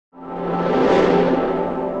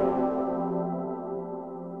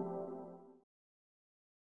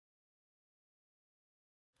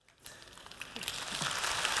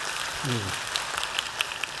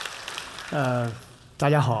大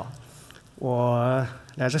家好，我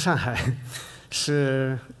来自上海，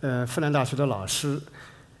是复旦大学的老师。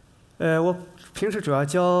我平时主要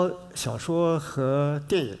教小说和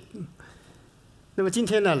电影。那么今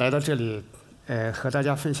天呢，来到这里，和大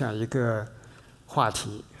家分享一个话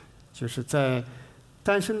题，就是在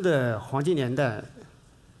单身的黄金年代，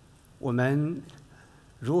我们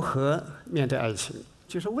如何面对爱情？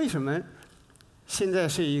就是为什么现在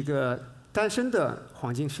是一个单身的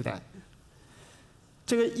黄金时代？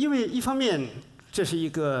这个因为一方面这是一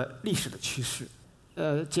个历史的趋势。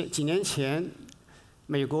几年前，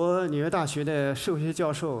美国纽约大学的社会学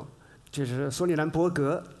教授，就是索里兰伯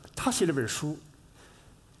格，他写了本书，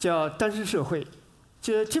叫《单身社会》。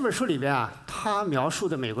这本书里边啊，他描述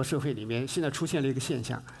的美国社会里面现在出现了一个现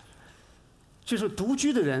象，就是独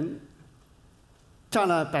居的人占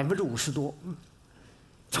了50%多，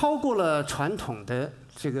超过了传统的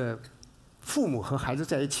这个父母和孩子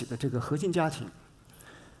在一起的这个核心家庭。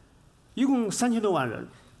一共3000多万人。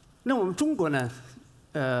那我们中国呢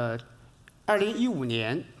，2015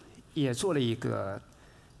年也做了一个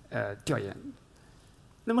调研。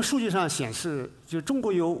那么数据上显示，就中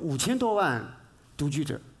国有5000多万独居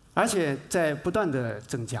者，而且在不断的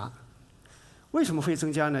增加。为什么会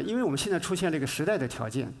增加呢？因为我们现在出现了一个时代的条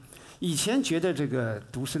件。以前觉得这个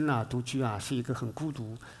独身啊、独居啊是一个很孤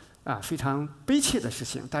独啊、非常悲切的事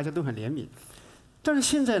情，大家都很怜悯。但是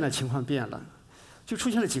现在呢，情况变了。就出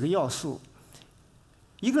现了几个要素，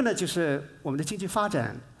一个呢就是我们的经济发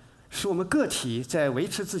展，使我们个体在维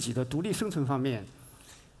持自己的独立生存方面，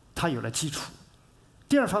它有了基础。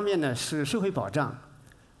第二方面呢是社会保障，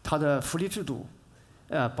它的福利制度、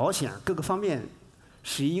保险各个方面，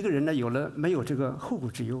使一个人呢没有这个后顾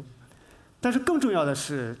之忧。但是更重要的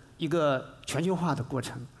是一个全球化的过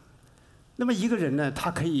程。那么一个人呢，他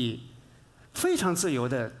可以非常自由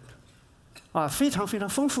的，非常非常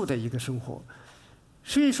丰富的一个生活。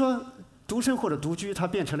所以说，独身或者独居，它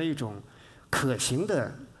变成了一种可行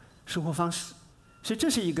的生活方式。所以这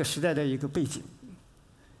是一个时代的一个背景。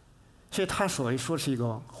所以它所谓说是一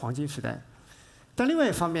个黄金时代。但另外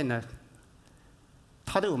一方面呢，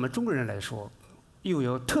它对我们中国人来说，又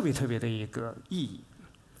有特别特别的一个意义。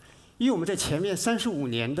因为我们在前面35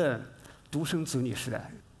年的独生子女时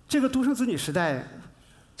代，这个独生子女时代，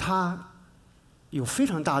它有非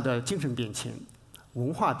常大的精神变迁、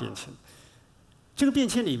文化变迁。这个变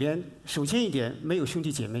迁里边，首先一点，没有兄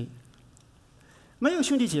弟姐妹。没有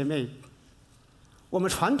兄弟姐妹，我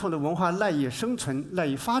们传统的文化赖以生存、赖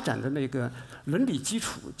以发展的那个伦理基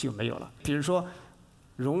础就没有了。比如说，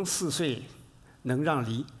融4岁，能让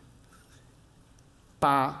梨，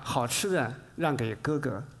把好吃的让给哥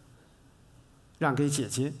哥，让给姐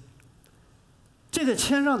姐。这个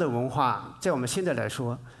谦让的文化，在我们现在来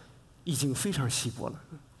说，已经非常稀薄了。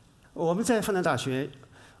我们在复旦大学，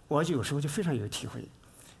我有时候就非常有体会。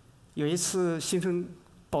有一次新生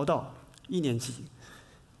报到，1年级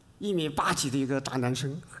，1米8几的一个大男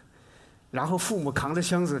生，然后父母扛着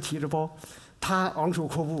箱子提着包，他昂首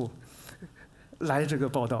阔步来这个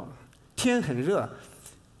报到。天很热，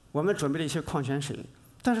我们准备了一些矿泉水，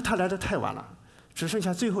但是他来得太晚了，只剩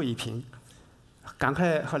下最后1瓶，赶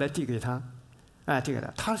快后来递给他，递给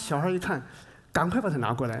他。他小孩一看，赶快把它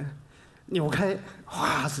拿过来，扭开，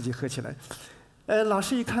哗，自己喝起来。老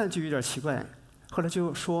师一看就有点奇怪，后来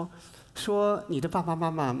就说你的爸爸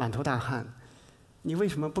妈妈满头大汗，你为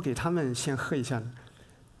什么不给他们先喝一下呢？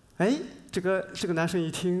这个男生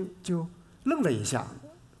一听就愣了一下，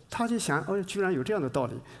他就想，居然有这样的道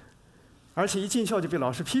理，而且一进校就被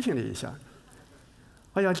老师批评了一下。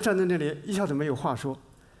哎呀，站在那里一下子没有话说，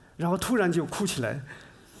然后突然就哭起来，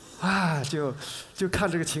就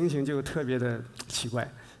看这个情形就特别的奇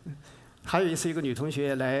怪。还有一次，一个女同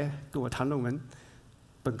学来跟我谈论文，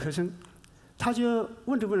本科生，她就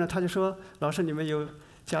问着问着，她就说：“老师，你们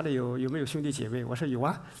家里有没有兄弟姐妹？”我说：“有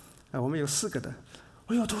啊，我们有4个的。”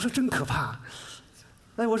哎呦，都说真可怕。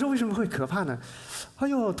我说为什么会可怕呢？哎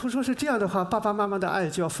呦，他说是这样的话，爸爸妈妈的爱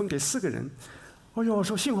就要分给4个人。哎呦，我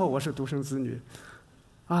说幸好我是独生子女，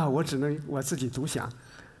我只能我自己独享。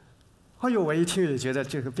哎呦，我一听也觉得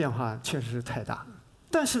这个变化确实是太大。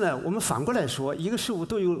但是呢，我们反过来说，一个事物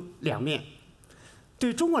都有2面。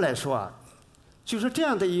对中国来说就是这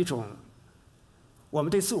样的一种我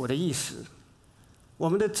们对自我的意识，我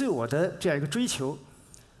们的自我的这样一个追求，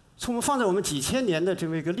从我们放在我们几千年的这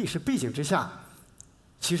么一个历史背景之下，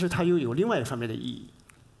其实它又有另外一方面的意义。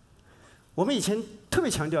我们以前特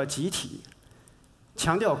别强调集体，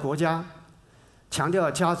强调国家，强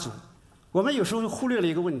调家族，我们有时候忽略了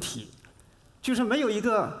一个问题，就是没有一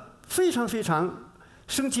个非常非常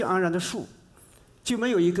生机盎然的树，就没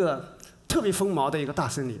有一个特别丰茂的一个大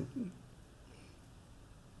森林。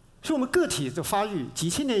是我们个体的发育几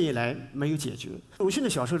千年以来没有解决。鲁迅的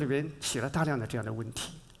小说里边写了大量的这样的问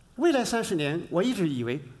题。未来30年，我一直以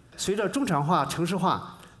为，随着中产化、城市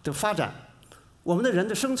化的发展，我们的人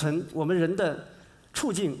的生存，我们人的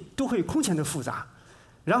处境都会空前的复杂。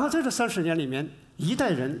然后在这30年里面，一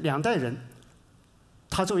代人、2代人，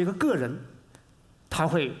他作为一个个人，他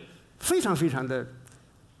会非常非常的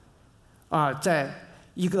在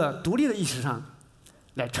一个独立的意识上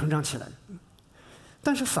来成长起来。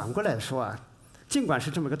但是反过来说尽管是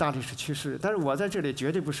这么个大历史趋势，但是我在这里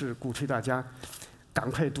绝对不是鼓吹大家赶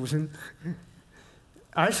快独身，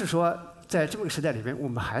而是说在这么个时代里边，我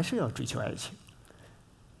们还是要追求爱情，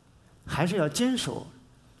还是要坚守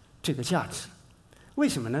这个价值。为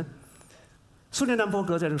什么呢？苏联南伯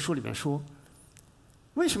格在这个书里面说，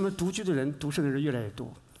为什么独居的人、独身的人越来越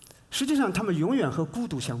多？实际上，他们永远和孤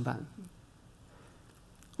独相伴。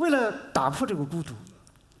为了打破这个孤独，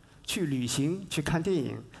去旅行、去看电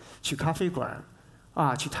影、去咖啡馆，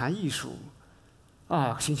去谈艺术，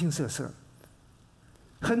形形色色。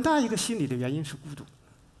很大一个心理的原因是孤独。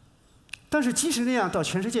但是即使那样到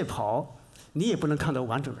全世界跑，你也不能看到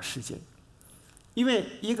完整的世界，因为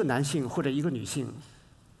一个男性或者一个女性，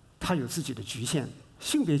他有自己的局限，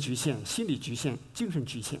性别局限、心理局限、精神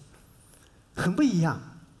局限，很不一样。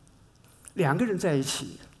2个人在一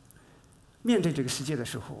起，面对这个世界的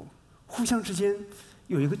时候，互相之间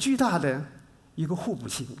有一个巨大的一个互补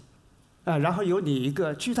性，然后有你一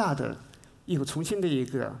个巨大的一个重新的一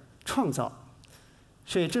个创造。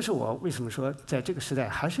所以这是我为什么说在这个时代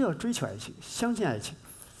还是要追求爱情、相信爱情。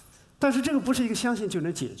但是这个不是一个相信就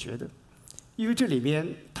能解决的，因为这里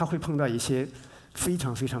面它会碰到一些非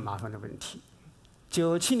常非常麻烦的问题。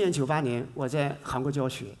97年、98年我在韩国教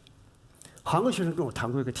学，韩国学生跟我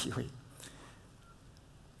谈过一个体会。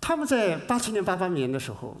他们在87年、88年的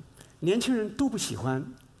时候，年轻人都不喜欢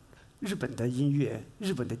日本的音乐、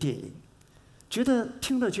日本的电影，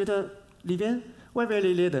听着觉得里边歪歪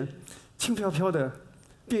咧咧的、轻飘飘的、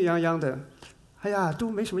病殃殃的，哎呀，都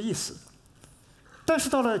没什么意思。但是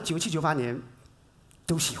到了97、98年，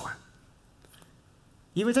都喜欢，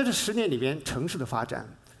因为在这10年里边，城市的发展，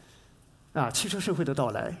汽车社会的到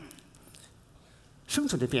来，生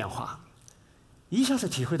存的变化，一下子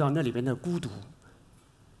体会到那里边的孤独、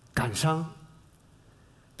感伤、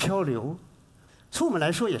漂流。从我们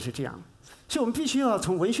来说也是这样，所以我们必须要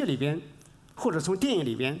从文学里边，或者从电影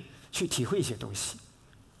里边去体会一些东西。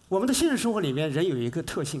我们的现实生活里面，人有一个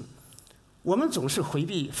特性，我们总是回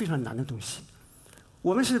避非常难的东西，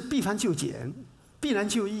我们是避繁就简、避难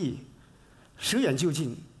就易、舍远就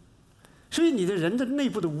近，所以你的人的内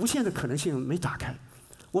部的无限的可能性没打开。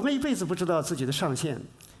我们一辈子不知道自己的上限，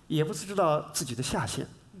也不知道自己的下限，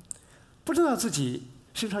不知道自己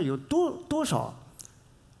身上有多少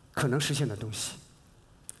可能实现的东西。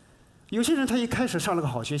有些人他一开始上了个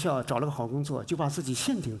好学校，找了个好工作，就把自己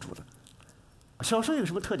限定住了。小说有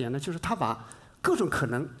什么特点呢？就是他把各种可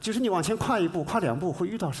能，就是你往前跨1步、跨2步会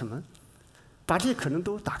遇到什么，把这些可能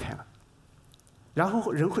都打开了，然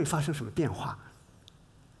后人会发生什么变化。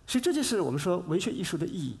所以这就是我们说文学艺术的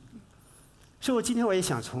意义。所以今天我也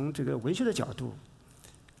想从这个文学的角度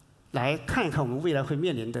来看一看我们未来会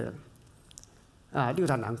面临的6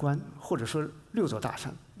大难关，或者说6座大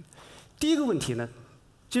山。第一个问题呢，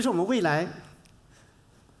就是我们未来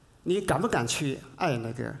你敢不敢去爱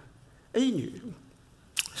那个 A 女？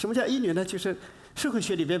什么叫 A 女呢？就是社会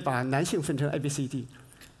学里边把男性分成 A、B、C、D，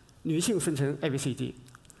 女性分成 A、B、C、D，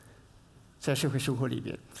 在社会生活里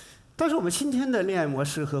边。但是我们今天的恋爱模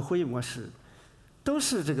式和婚姻模式，都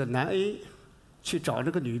是这个男 A 去找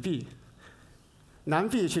这个女 B， 男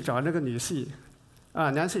B 去找那个女 C，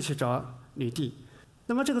 男 C 去找女 D。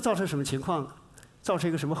那么这个造成什么情况？造成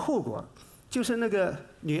一个什么后果？就是那个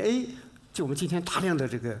女 A， 就我们今天大量的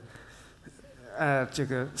这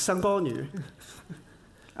个三高女，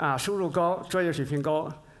收入高、专业水平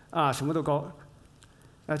高，什么都高，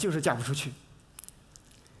就是嫁不出去。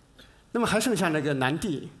那么还剩下那个男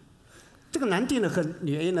D， 这个男 D 呢和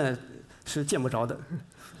女 A 呢是见不着的，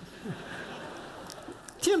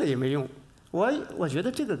见了也没用。我觉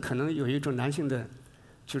得这个可能有一种男性的，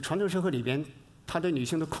就是传统社会里边他对女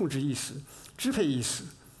性的控制意识、支配意识，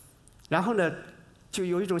然后呢，就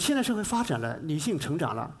有一种现代社会发展了，女性成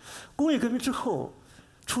长了，工业革命之后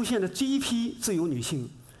出现的第一批自由女性，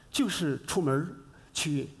就是出门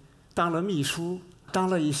去当了秘书，当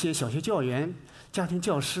了一些小学教员、家庭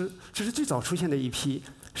教师，这是最早出现的一批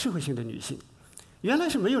社会性的女性。原来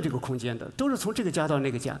是没有这个空间的，都是从这个家到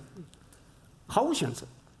那个家，毫无选择。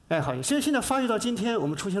好，所以现在发育到今天，我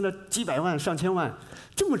们出现了几百万、上千万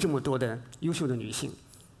这么多的优秀的女性，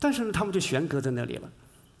但是呢，她们就悬隔在那里了。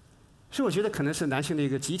所以我觉得可能是男性的一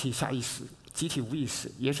个集体下意识集体无意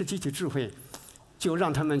识，也是集体智慧，就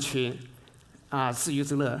让他们去自娱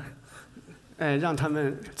自乐，让他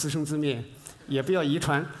们自生自灭，也不要遗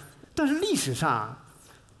传。但是历史上，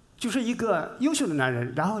就是一个优秀的男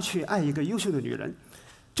人，然后去爱一个优秀的女人，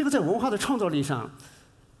这个在文化的创造力上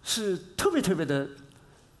是特别特别的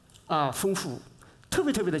丰富，特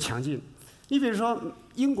别特别的强劲。你比如说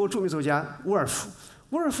英国著名作家沃尔夫，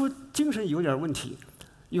沃尔夫精神有点问题，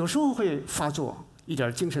有时候会发作一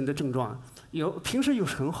点精神的症状，平时又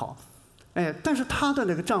是很好，但是她的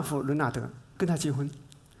那个丈夫伦纳德跟她结婚，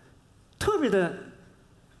特别的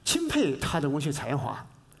钦佩她的文学才华，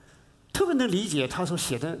特别能理解她所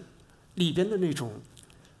写的里边的那种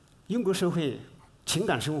英国社会情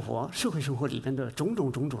感生活、社会生活里边的种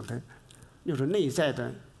种的那种内在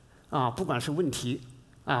的不管是问题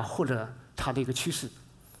或者它的一个趋势。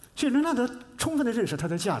所以伦纳德充分的认识它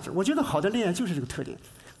的价值。我觉得好的恋爱就是这个特点。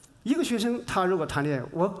一个学生他如果谈恋爱，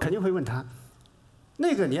我肯定会问他，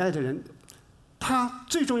那个你爱的人，他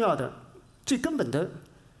最重要的、最根本的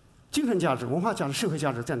精神价值、文化价值、社会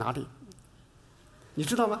价值在哪里？你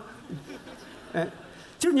知道吗？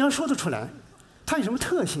就是你要说得出来，他有什么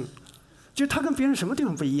特性？就是他跟别人什么地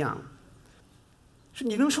方不一样？是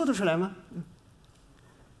你能说得出来吗？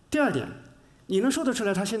第二点，你能说得出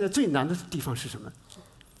来他现在最难的地方是什么？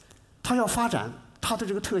他要发展他的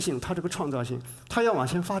这个特性，他这个创造性，他要往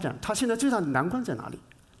前发展，他现在最大的难关在哪里？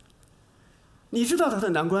你知道他的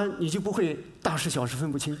难关，你就不会大事小事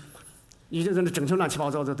分不清，你就在那整成乱七八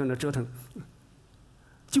糟的在那折腾，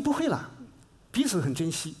就不会了。彼此很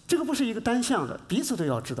珍惜，这个不是一个单向的，彼此都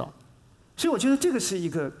要知道。所以我觉得这个是一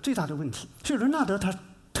个最大的问题。所以伦纳德他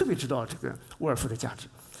特别知道这个沃尔夫的价值，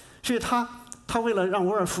所以他为了让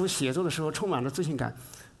沃尔夫写作的时候充满了自信感，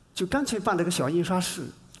就干脆办了个小印刷室，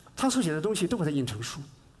他所写的东西都把它印成书，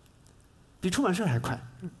比出版社还快。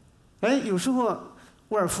有时候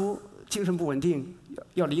沃尔夫精神不稳定，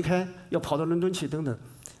要离开，要跑到伦敦去等等，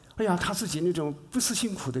他自己那种不辞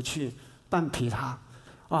辛苦的去伴陪他，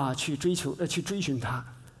去追寻他，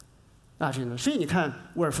这样的。所以你看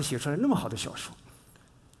沃尔夫写出来那么好的小说，《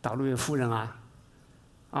打路月夫人》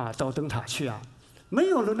到灯塔去没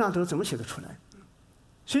有伦纳德怎么写得出来？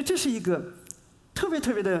所以这是一个特别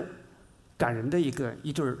特别的感人的一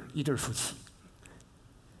对夫妻。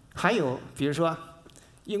还有比如说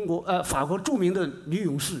法国著名的女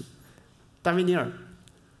勇士达维尼尔，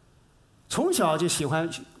从小就喜欢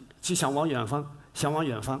去想往远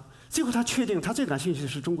方，最后他确定他最感兴趣的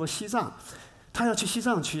是中国西藏，他要去西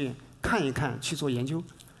藏去看一看，去做研究，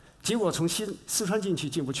结果从四川进去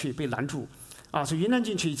进不去，被拦住，从云南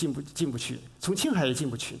进去进不去，从青海也进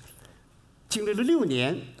不去，经历了6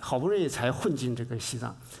年，好不容易才混进这个西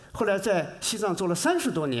藏。后来在西藏做了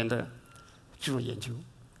30多年的这种研究。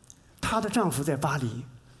她的丈夫在巴黎，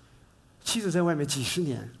妻子在外面几10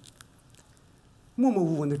年，默默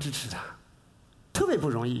无闻地支持她，特别不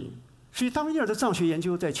容易。所以达维尼尔的藏学研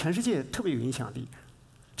究在全世界特别有影响力，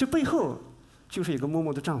这背后就是一个默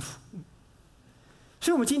默的丈夫。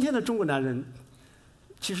所以我们今天的中国男人，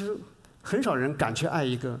其实很少人敢去爱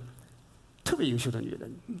一个特别优秀的女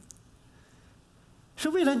人。是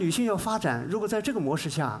未来女性要发展，如果在这个模式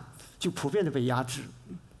下就普遍的被压制，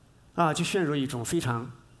就陷入一种非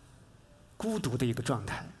常孤独的一个状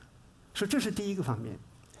态。所以这是第一个方面。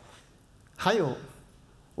还有，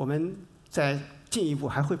我们再进一步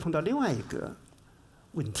还会碰到另外一个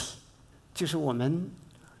问题，就是我们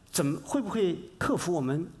会不会克服我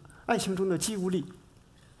们爱情中的肌无力？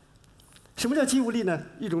什么叫肌无力呢？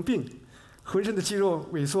一种病，浑身的肌肉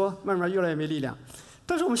萎缩，慢慢越来越没力量。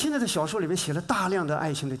但是我们现在的小说里面写了大量的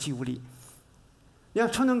爱情的肌无力。你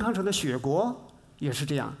看川端康成的《雪国》也是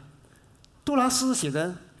这样，杜拉斯写的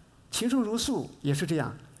《情深如诉》也是这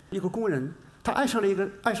样。一个工人，他爱上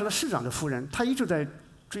了市长的夫人，他一直在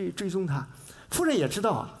追踪她。夫人也知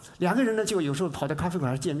道，两个人呢就有时候跑到咖啡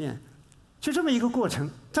馆见面，就这么一个过程。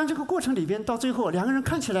但这个过程里边，到最后两个人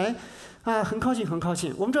看起来很靠近，很靠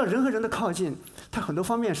近。我们知道人和人的靠近，他很多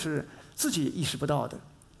方面是自己意识不到的。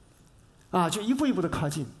就一步一步的靠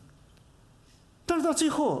近，但是到最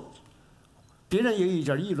后，别人也有一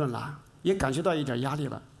点议论了，也感觉到一点压力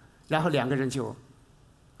了，然后两个人就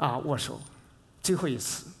握手，最后一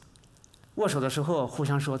次握手的时候互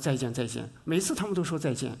相说再见再见。每次他们都说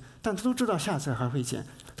再见，但他都知道下次还会见。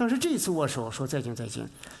但是这一次握手说再见再见，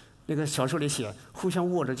那个小说里写互相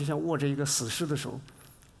握着，就像握着一个死尸的手，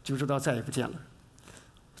就知道再也不见了。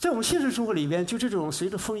在我们现实生活里边，就这种随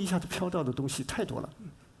着风一下子飘到的东西太多了。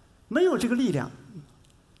没有这个力量。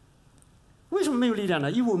为什么没有力量呢？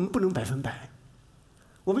因为我们不能100%。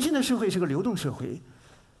我们现在社会是个流动社会，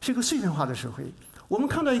是个碎片化的社会。我们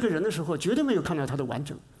看到一个人的时候，绝对没有看到他的完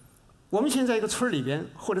整。我们现在一个村里边，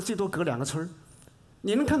或者最多隔2个村，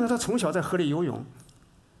你能看到他从小在河里游泳，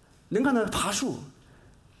能看到他爬树，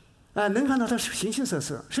能看到他形形色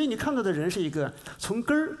色。所以你看到的人是一个从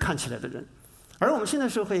根儿看起来的人，而我们现在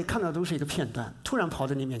社会看到的都是一个片段，突然跑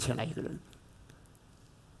到你面前来一个人，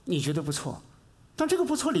你觉得不错，但这个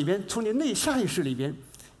不错里边，从你下意识里边，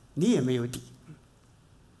你也没有底。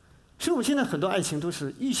所以我们现在很多爱情都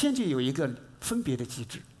是预先就有一个分别的机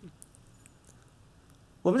制。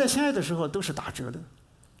我们在相爱的时候都是打折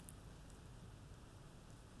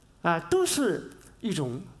的，都是一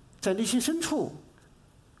种在内心深处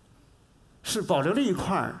是保留了一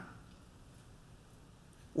块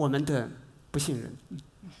我们的不信任。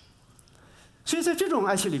所以在这种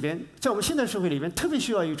爱情里边，在我们现代社会里边，特别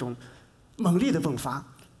需要一种猛烈的迸发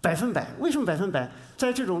，100%。为什么100%？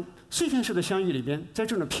在这种碎片式的相遇里边，在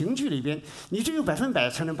这种评剧里边，你只有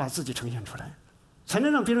100%才能把自己呈现出来，才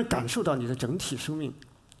能让别人感受到你的整体生命。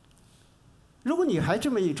如果你还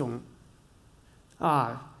这么一种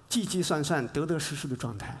计计算算、得得失失的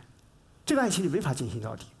状态，这个爱情你没法进行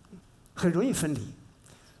到底，很容易分离。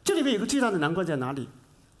这里面有个最大的难关在哪里？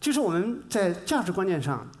就是我们在价值观念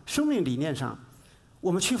上、生命理念上，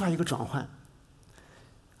我们缺乏一个转换。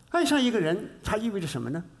爱上一个人，它意味着什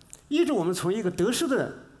么呢？意味着我们从一个得失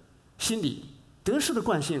的心理、得失的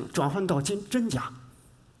惯性转换到真假。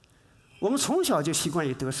我们从小就习惯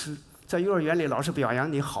于得失。在幼儿园里，老师表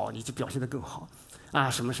扬你好，你就表现得更好，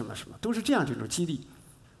什么什么什么，都是这样这种激励。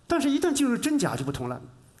但是，一旦进入真假就不同了。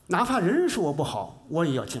哪怕人人说我不好，我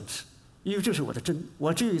也要坚持，因为这是我的真。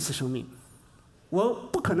我只有一次生命，我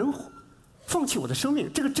不可能放弃我的生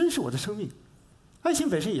命。这个真是我的生命。爱情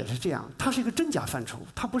本身也是这样，它是一个真假范畴，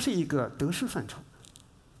它不是一个得失范畴，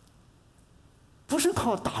不是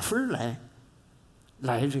靠打分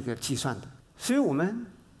来这个计算的。所以我们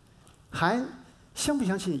还相不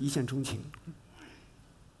相信一见钟情？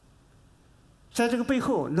在这个背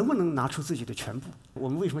后，能不能拿出自己的全部？我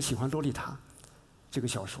们为什么喜欢《洛丽塔》这个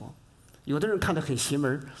小说？有的人看得很邪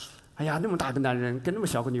门，哎呀，那么大个男人跟那么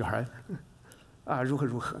小个女孩，如何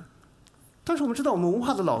如何？但是我们知道，我们文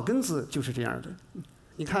化的老根子就是这样的。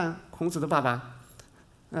你看孔子的爸爸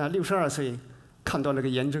，62岁看到那个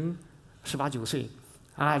颜真，18、19岁，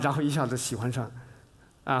然后一下子喜欢上，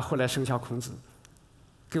后来生下孔子。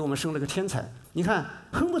给我们生了个天才。你看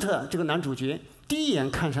亨伯特这个男主角，第一眼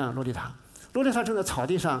看上洛丽塔，洛丽塔正在草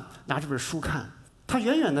地上拿着本书看，他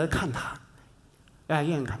远远地看她，远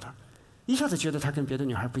远看她，一下子觉得她跟别的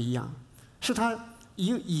女孩不一样，是他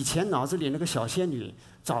以前脑子里那个小仙女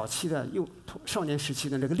早期的少年时期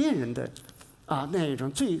的那个恋人的那一种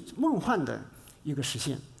最梦幻的一个实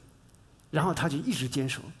现，然后他就一直坚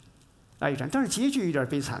守，一直，但是结局有点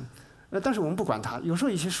悲惨，但是我们不管他，有时候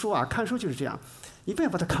一些书看书就是这样。你不要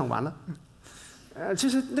把它看完了，其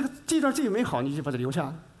实这段最美好，你就把它留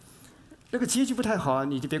下；那个结局不太好，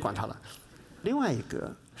你就别管它了。另外一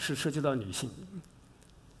个是涉及到女性，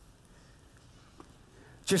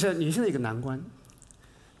就是女性的一个难关，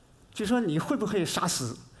就是说你会不会杀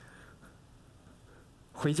死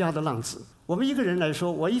回家的浪子？我们一个人来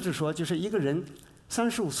说，我一直说，就是一个人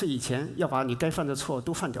35岁以前要把你该犯的错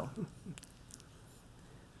都犯掉，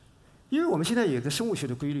因为我们现在有一个生物学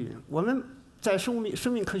的规律，我们在生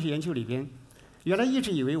命科学研究里边，原来一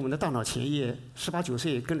直以为我们的大脑前叶18、19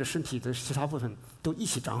岁跟着身体的其他部分都一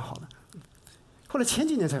起长好了。后来前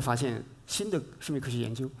几年才发现新的生命科学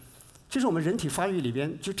研究，就是我们人体发育里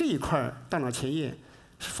边就这一块大脑前叶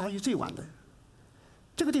是发育最晚的。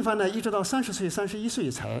这个地方呢，一直到30岁、31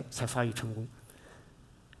岁才发育成功。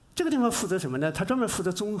这个地方负责什么呢？它专门负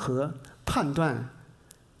责综合、判断、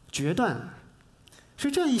决断。所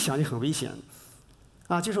以这样一想就很危险。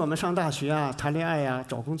就是我们上大学谈恋爱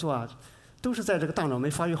找工作都是在这个大脑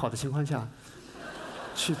没发育好的情况下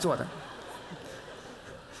去做的。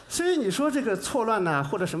所以你说这个错乱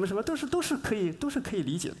或者什么什么都是可以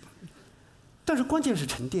理解的。但是关键是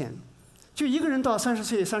沉淀。就一个人到30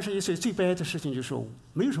岁、31岁，最悲哀的事情就是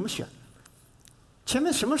没有什么选，前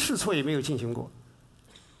面什么试错也没有进行过，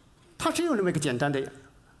他只有那么一个简单的，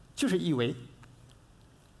就是以为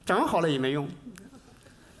长好了也没用，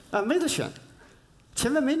没得选。前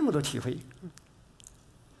面没那么多体会，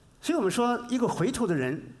所以我们说，一个回头的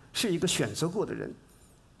人是一个选择过的人，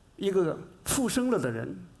一个复生了的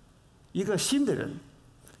人，一个新的人。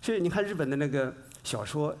所以你看日本的那个小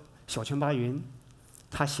说小泉八云，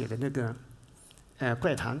他写的那个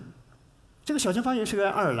怪谈，这个小泉八云是个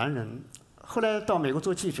爱尔兰人，后来到美国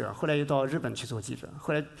做记者，后来又到日本去做记者，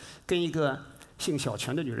后来跟一个姓小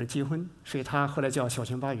泉的女人结婚，所以他后来叫小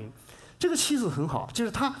泉八云。这个妻子很好，就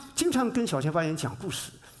是他经常跟小泉八云讲故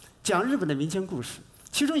事，讲日本的民间故事。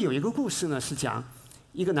其中有一个故事呢，是讲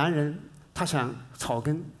一个男人，他想草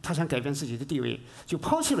根，他想改变自己的地位，就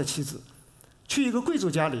抛弃了妻子，去一个贵族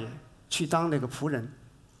家里去当那个仆人。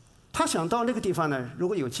他想到那个地方呢，如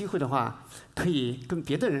果有机会的话，可以跟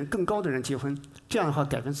别的人更高的人结婚，这样的话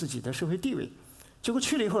改变自己的社会地位。结果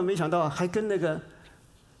去了以后，没想到还跟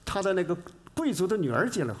他的那个贵族的女儿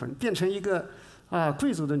结了婚，变成一个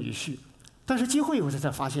贵族的女婿。但是结婚以后，他才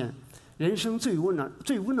发现，人生最温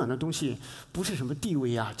暖的东西不是什么地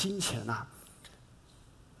位啊、金钱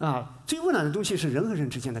最温暖的东西是人和人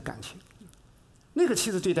之间的感情。那个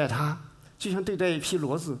妻子对待他，就像对待一匹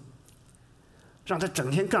骡子，让他整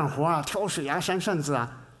天干活挑水扇扇子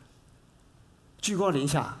居高临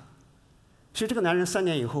下。所以这个男人3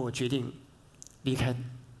年以后决定离开，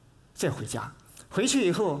再回家。回去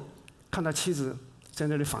以后，看到妻子在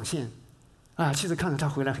那里纺线，妻子看到他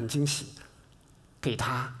回来很惊喜，给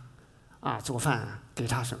他做饭，给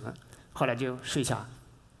他什么，后来就睡下。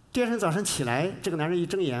第二天早上起来，这个男人一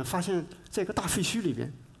睁眼，发现在一个大废墟里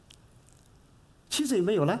边，妻子也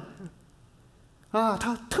没有了，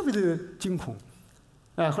他特别的惊恐，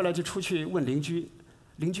后来就出去问邻居，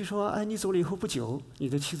邻居说：“你走了以后不久，你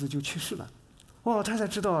的妻子就去世了。”他才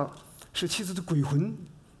知道是妻子的鬼魂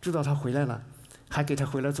知道他回来了，还给他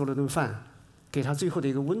回来做了顿饭，给他最后的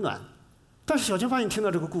一个温暖。但是小泉八一听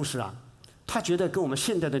到这个故事他觉得跟我们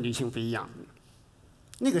现代的女性不一样，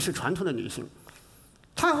那个是传统的女性。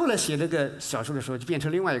他后来写这个小说的时候，就变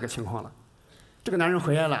成另外一个情况了。这个男人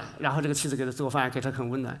回来了，然后这个妻子给他做饭，给他很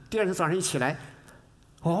温暖。第二天早上一起来，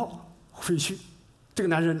废墟，这个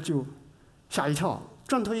男人就吓一跳，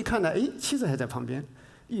转头一看呢，妻子还在旁边，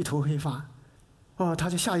一头黑发，他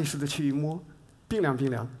就下意识的去一摸，冰凉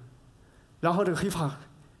冰凉，然后这个黑发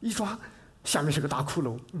一抓，下面是个大骷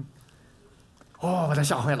髅，把他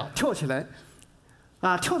吓坏了，跳起来，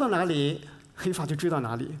跳到哪里，黑发就追到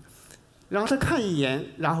哪里，然后他看一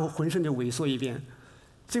眼，然后浑身就萎缩一遍，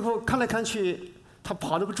最后看来看去，他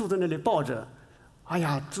跑到个柱子那里抱着，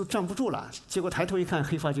都站不住了，结果抬头一看，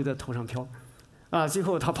黑发就在头上飘，最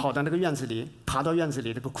后他跑到那个院子里，爬到院子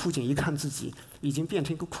里这个枯井一看，自己已经变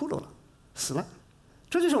成一个骷髅了，死了。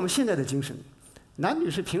这就是我们现在的精神，男女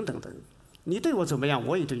是平等的，你对我怎么样，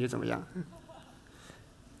我也对你怎么样。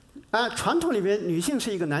传统里边，女性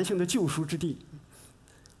是一个男性的救赎之地。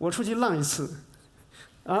我出去浪一次，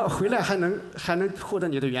回来还能获得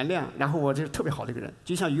你的原谅，然后我就是特别好的一个人。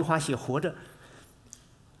就像余华写《活着》，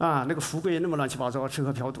那个福贵那么乱七八糟，吃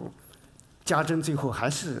喝嫖赌，家珍最后还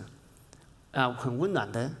是很温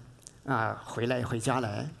暖的回家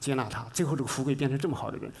来接纳他，最后这个福贵变成这么好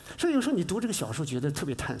的人。所以有时候你读这个小说，觉得特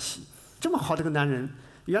别叹息，这么好的一个男人，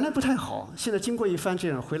原来不太好，现在经过一番这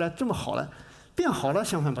样回来这么好了，变好了，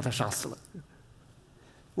相反把他杀死了。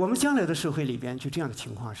我们将来的社会里边，就这样的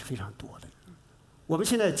情况是非常多的。我们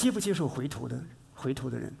现在接不接受回头的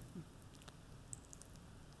人？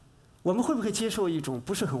我们会不会接受一种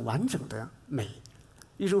不是很完整的美，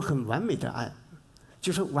一种很完美的爱？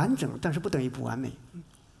就是完整，但是不等于不完美。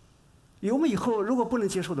我们以后如果不能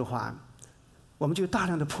接受的话，我们就大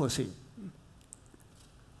量的破碎。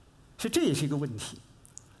所以这也是一个问题。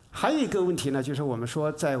还有一个问题呢，就是我们说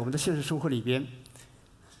在我们的现实生活里边，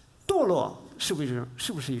堕落是不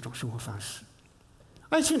是一种生活方式？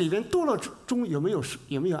爱情里边堕落中有没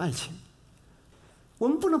有爱情？我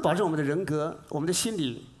们不能保证我们的人格、我们的心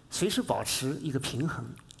理随时保持一个平衡，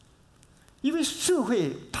因为社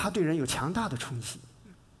会它对人有强大的冲击。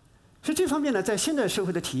所以这方面呢，在现代社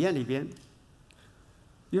会的体验里边，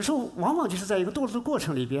有时候往往就是在一个堕落的过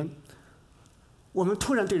程里边，我们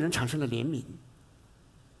突然对人产生了怜悯，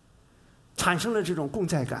产生了这种共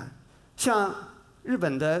在感。像日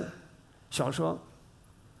本的小说，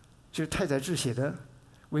就是太宰治写的《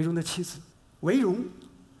韦荣的妻子》。韦荣，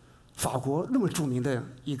法国那么著名的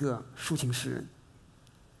一个抒情诗人，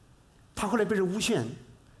他后来被人诬陷，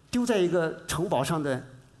丢在一个城堡上的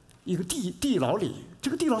一个地牢里。这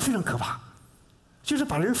个地牢非常可怕，就是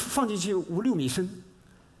把人放进去5、6米深，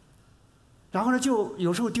然后呢，就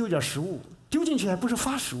有时候丢一点食物，丢进去还不是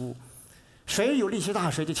发食物，谁有力气大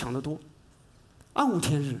谁就抢得多，暗无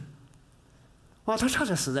天日。他差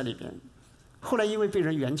点死在里边，后来因为被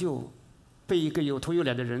人援救，被一个有头有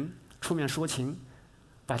脸的人出面说情，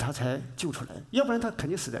把他才救出来，要不然他肯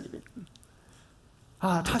定死在里边。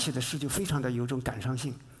他写的诗就非常的有种感伤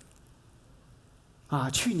性。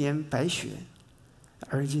去年白雪，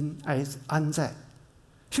而今安在，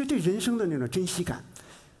所以对人生的那种珍惜感。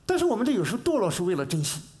但是我们这有时候堕落是为了珍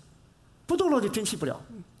惜，不堕落就珍惜不了。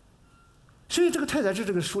所以这个太宰治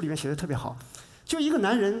这个书里面写的特别好，就一个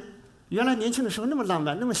男人原来年轻的时候那么浪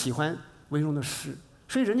漫，那么喜欢韦荣的诗，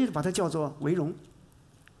所以人家就把他叫做韦荣。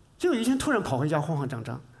结果有一天突然跑回家慌慌张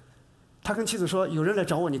张，他跟妻子说：“有人来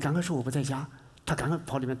找我，你赶快说我不在家。”他赶快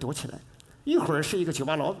跑里面躲起来，一会儿是一个酒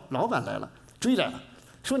吧老板来了，追来了，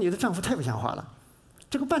说你的丈夫太不像话了，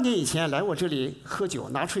这个半年以前来我这里喝酒，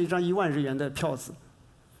拿出一张10000日元的票子，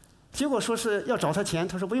结果说是要找他钱，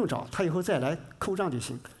他说不用找，他以后再来扣账就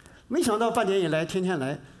行。没想到半年以来天天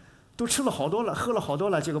来，都吃了好多了，喝了好多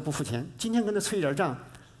了，结果不付钱。今天跟他催点账，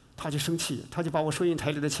他就生气，他就把我收银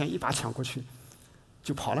台里的钱一把抢过去，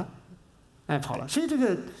就跑了，跑了。所以这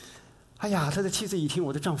个，哎呀，他的妻子一听，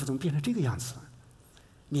我的丈夫怎么变成这个样子了？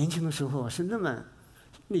年轻的时候是那么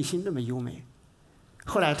内心那么优美，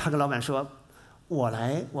后来他跟老板说：“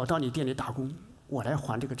我到你店里打工，我来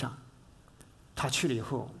还这个账。”他去了以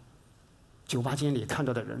后，酒吧间里看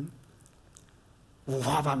到的人五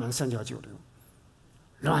花八门、三教九流，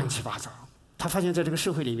乱七八糟。她发现在这个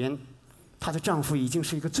社会里边，她的丈夫已经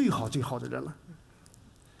是一个最好最好的人了。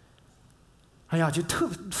哎呀，就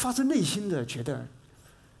发自内心的觉得，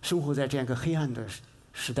生活在这样一个黑暗的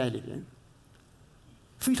时代里边，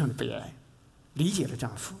非常的悲哀，理解了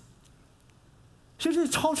丈夫。所以这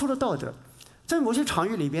超出了道德，在某些场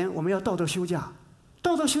域里边，我们要道德休假，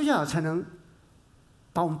道德休假才能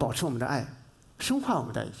把我们保持我们的爱，深化我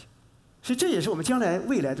们的爱情。所以这也是我们将来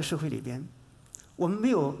未来的社会里边，我们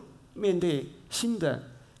没有面对新的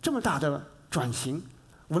这么大的转型、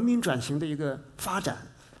文明转型的一个发展，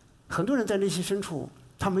很多人在内心深处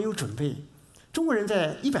他没有准备。中国人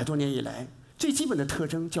在100多年以来最基本的特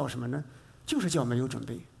征叫什么呢？就是叫没有准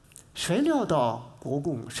备。谁料到国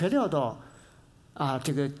共，谁料到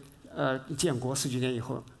建国40年以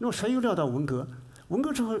后，那么谁又料到文革？文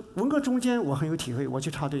革之后，文革中间我很有体会，我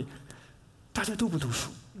去插队，大家都不读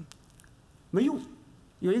书，没用。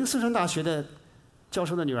有一个四川大学的教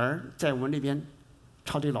授的女儿在我们那边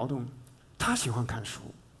插队劳动，她喜欢看书，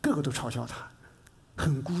个个都嘲笑她，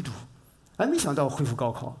很孤独。哎，没想到恢复高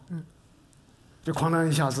考，就哐当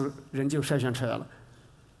一下子人就筛选出来了。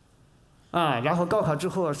然后高考之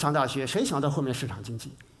后上大学，谁想到后面市场经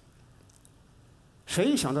济？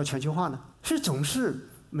谁想到全球化呢？是总是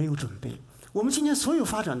没有准备。我们今天所有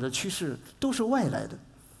发展的趋势都是外来的，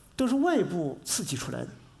都是外部刺激出来的，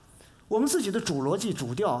我们自己的主逻辑、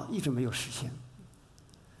主调一直没有实现，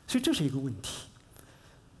所以这是一个问题，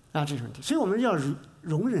这是问题。所以我们要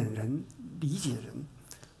容忍人、理解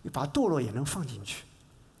人，把堕落也能放进去，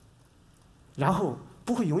然后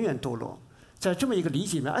不会永远堕落。在这么一个理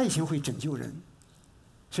解里面，爱情会拯救人，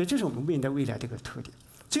所以这是我们面对未来的一个特点。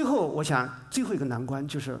最后，我想最后一个难关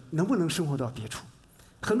就是能不能生活到别处。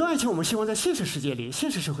很多爱情我们希望在现实世界里、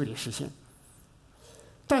现实社会里实现，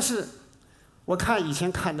但是我以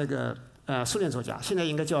前看那个苏联作家，现在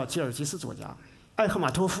应该叫吉尔吉斯作家艾赫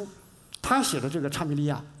马托夫，他写的这个《查米利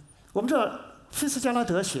亚》，我们知道菲茨加拉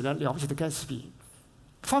德写的《了不起的盖茨比》，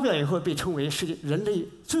发表以后被称为人类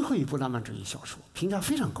最后一部浪漫主义小说，评价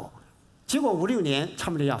非常高。结果5、6年《查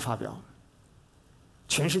米利亚》发表，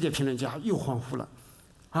全世界评论家又欢呼了，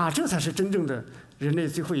这才是真正的人类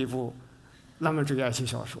最后一部浪漫主义爱情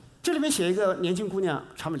小说。这里面写一个年轻姑娘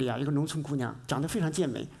查米利亚，一个农村姑娘，长得非常健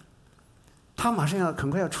美，她马上很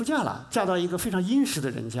快要出嫁了，嫁到一个非常殷实的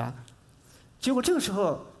人家。结果这个时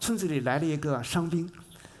候村子里来了一个伤兵，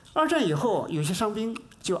二战以后有些伤兵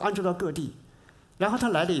就安置到各地，然后他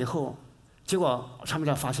来了以后，结果查米利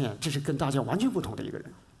亚发现这是跟大家完全不同的一个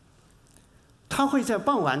人。他会在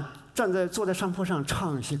傍晚坐在山坡上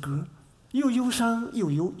唱一些歌，又忧伤又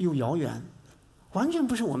遥远，完全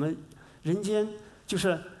不是我们人间就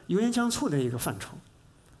是油盐酱醋的一个范畴。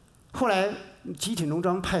后来集体农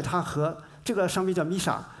庄派他和这个伤兵叫米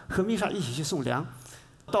莎，和米莎一起去送粮。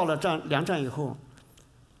到了粮站以后，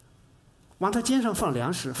往他肩上放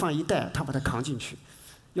粮食，放一袋，他把他扛进去，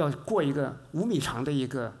要过一个5米长的一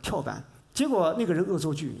个跳板。结果那个人恶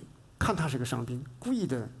作剧，看他是个伤兵，故意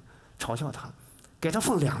的嘲笑他，给他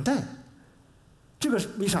放2袋。这个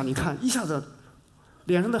米莎你看，一下子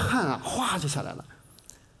脸上的汗哗就下来了。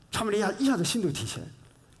查米利亚一下子心都提起来。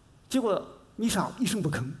结果米莎一声不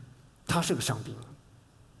吭，他是个伤兵，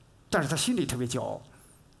但是他心里特别骄傲，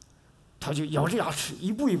他就咬着牙齿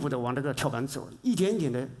一步一步的往这个跳板走，一点一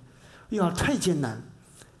点的，太艰难，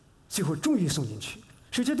最后终于送进去。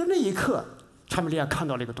所以就在那一刻，查米利亚看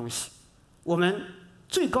到了一个东西：我们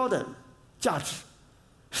最高的价值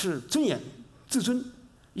是尊严、自尊，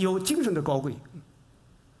有精神的高贵。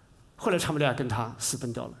后来查米利亚跟他私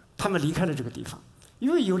奔掉了，他们离开了这个地方，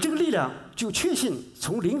因为有这个力量，就确信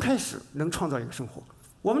从零开始能创造一个生活。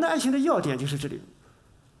我们的爱情的要点就是这里，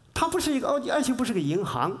它不是一个爱情不是个银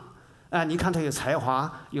行，你看它有才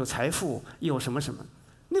华、有财富、有什么什么，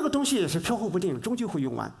那个东西也是飘忽不定，终究会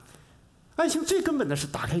用完。爱情最根本的是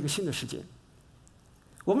打开一个新的世界。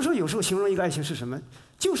我们说有时候形容一个爱情是什么，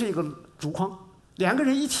就是一个竹筐，两个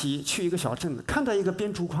人一起去一个小镇，看到一个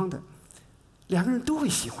编竹筐的，两个人都会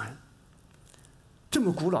喜欢，这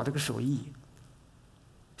么古老的一个手艺，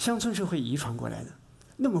乡村社会遗传过来的，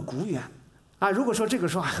那么古远啊！如果说这个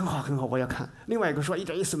说很好很好，我要看；另外一个说一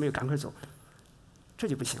点意思没有，赶快走，这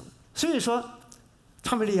就不行了。所以说，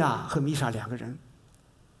查梅利亚和米莎两个人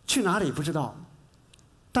去哪里不知道，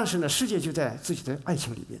但是呢，世界就在自己的爱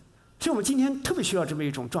情里边。所以我们今天特别需要这么一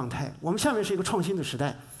种状态。我们下面是一个创新的时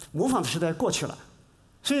代，模仿的时代过去了，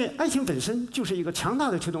所以爱情本身就是一个强大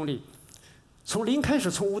的驱动力，从零开始，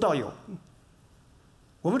从无到有。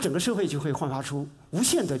我们整个社会就会焕发出无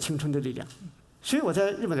限的青春的力量。所以我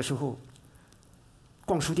在日本的时候，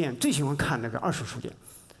逛书店最喜欢看那个二手书店，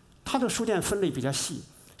他的书店分类比较细，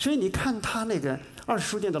所以你看他那个二手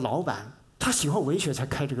书店的老板，他喜欢文学才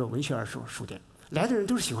开这个文学二手书店，来的人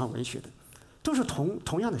都是喜欢文学的，都是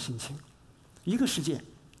同样的心情，一个世界。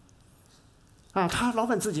啊，他老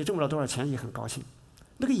板自己挣不了多少钱也很高兴，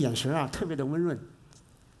那个眼神啊特别的温润，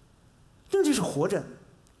这就是活着。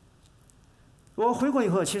我回国以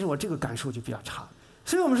后，其实我这个感受就比较差，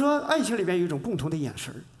所以我们说爱情里边有一种共同的眼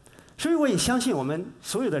神，所以我也相信我们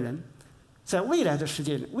所有的人，在未来的时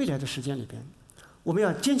间里边，我们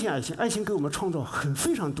要坚信爱情，爱情给我们创造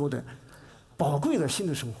非常多的宝贵的新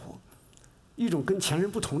的生活，一种跟前人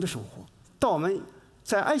不同的生活。到我们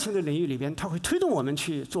在爱情的领域里边，它会推动我们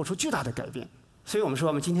去做出巨大的改变。所以我们说，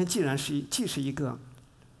我们今天既是一个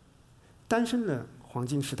单身的黄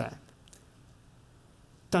金时代，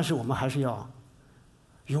但是我们还是要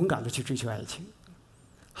勇敢的去追求爱情。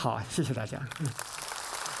好，谢谢大家。